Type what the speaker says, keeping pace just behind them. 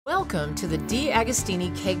Welcome to the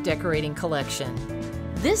D'Agostini Cake Decorating Collection.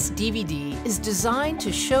 This DVD is designed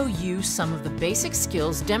to show you some of the basic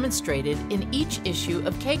skills demonstrated in each issue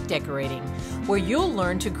of cake decorating, where you'll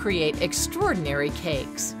learn to create extraordinary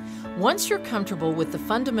cakes. Once you're comfortable with the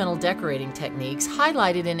fundamental decorating techniques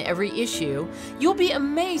highlighted in every issue, you'll be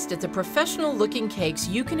amazed at the professional-looking cakes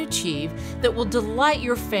you can achieve that will delight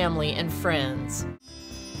your family and friends.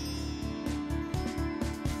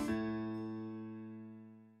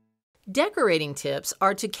 Decorating tips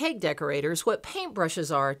are to cake decorators what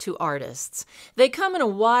paintbrushes are to artists. They come in a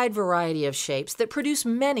wide variety of shapes that produce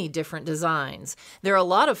many different designs. They're a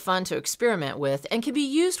lot of fun to experiment with and can be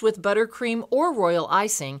used with buttercream or royal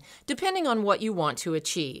icing, depending on what you want to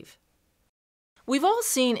achieve. We've all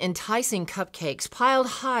seen enticing cupcakes piled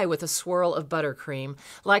high with a swirl of buttercream,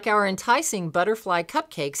 like our enticing butterfly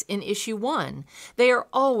cupcakes in issue 1. They are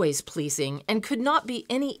always pleasing and could not be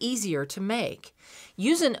any easier to make.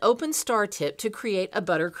 Use an open star tip to create a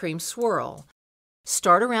buttercream swirl.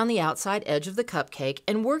 Start around the outside edge of the cupcake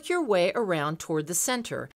and work your way around toward the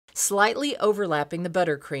center, slightly overlapping the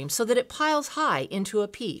buttercream so that it piles high into a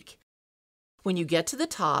peak. When you get to the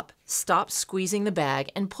top, stop squeezing the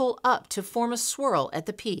bag and pull up to form a swirl at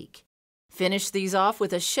the peak. Finish these off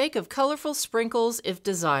with a shake of colorful sprinkles if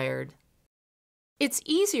desired. It's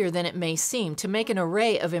easier than it may seem to make an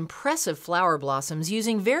array of impressive flower blossoms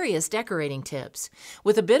using various decorating tips.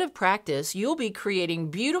 With a bit of practice, you'll be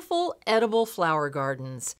creating beautiful, edible flower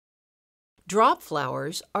gardens. Drop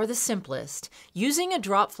flowers are the simplest. Using a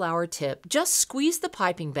drop flower tip, just squeeze the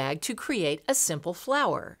piping bag to create a simple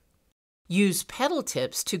flower. Use petal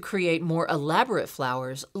tips to create more elaborate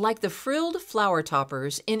flowers, like the frilled flower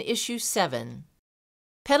toppers in issue 7.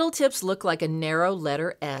 Petal tips look like a narrow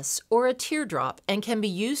letter S or a teardrop and can be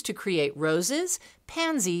used to create roses,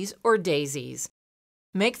 pansies, or daisies.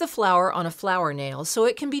 Make the flower on a flower nail so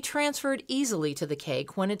it can be transferred easily to the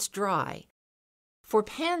cake when it's dry. For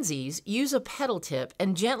pansies, use a petal tip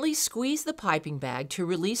and gently squeeze the piping bag to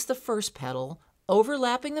release the first petal,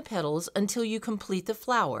 overlapping the petals until you complete the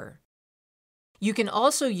flower. You can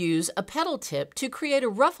also use a petal tip to create a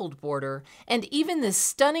ruffled border and even this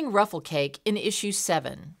stunning ruffle cake in issue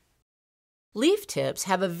 7. Leaf tips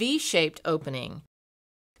have a V-shaped opening.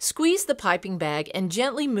 Squeeze the piping bag and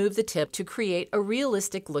gently move the tip to create a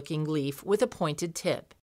realistic-looking leaf with a pointed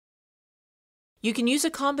tip. You can use a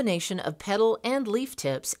combination of petal and leaf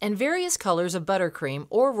tips and various colors of buttercream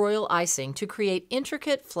or royal icing to create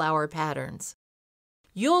intricate flower patterns.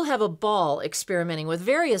 You'll have a ball experimenting with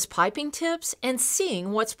various piping tips and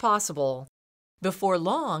seeing what's possible. Before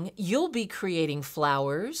long, you'll be creating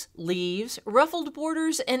flowers, leaves, ruffled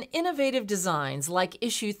borders, and innovative designs like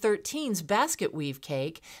issue 13's basket weave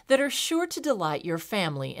cake that are sure to delight your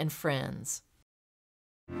family and friends.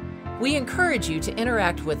 We encourage you to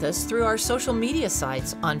interact with us through our social media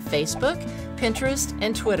sites on Facebook, Pinterest,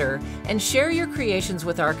 and Twitter, and share your creations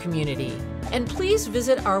with our community. And please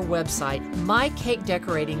visit our website,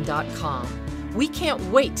 mycakedecorating.com. We can't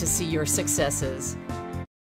wait to see your successes.